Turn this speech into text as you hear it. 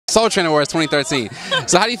Soul Train Awards 2013.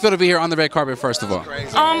 So how do you feel to be here on the red carpet, first of all?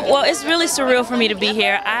 Well, it's really surreal for me to be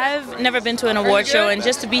here. I've never been to an award show, and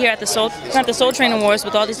just to be here at the Soul Train Awards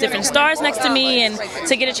with all these different stars next to me, and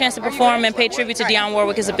to get a chance to perform and pay tribute to Dionne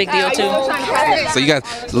Warwick is a big deal too. So you got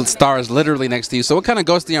stars literally next to you. So what kind of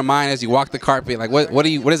goes through your mind as you walk the carpet? Like what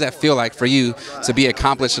does that feel like for you to be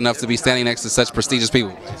accomplished enough to be standing next to such prestigious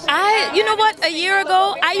people? You know what? A year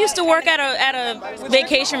ago, I used to work at a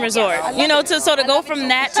vacation resort. You know, so to go from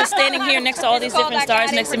that to standing here next to all these different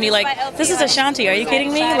stars next to me, like, this is Ashanti. Are you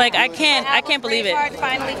kidding me? Like, I can't believe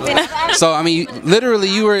it. So I mean, literally,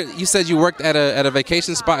 you said you worked at a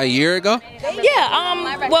vacation spot a year ago?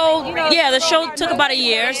 Yeah. Well, yeah. The show took about a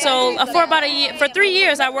year. So for 3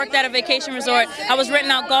 years, I worked at a vacation resort. I was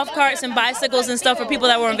renting out golf carts and bicycles and stuff for people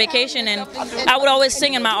that were on vacation, and I would always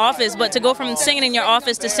sing in my office. But to go from singing in your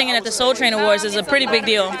office to singing at the Soul Train Awards is a pretty big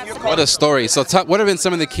deal. What a story. So what have been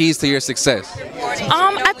some of the keys to your success?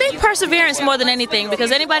 I think perseverance more than anything,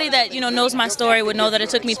 because anybody that knows my story would know that it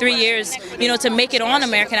took me 3 years to make it on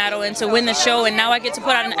American Idol and to win the show, and now I get to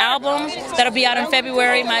put out an album that'll be out in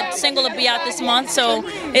February. My single will be out this month, so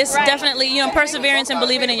it's definitely perseverance and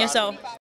believing in yourself.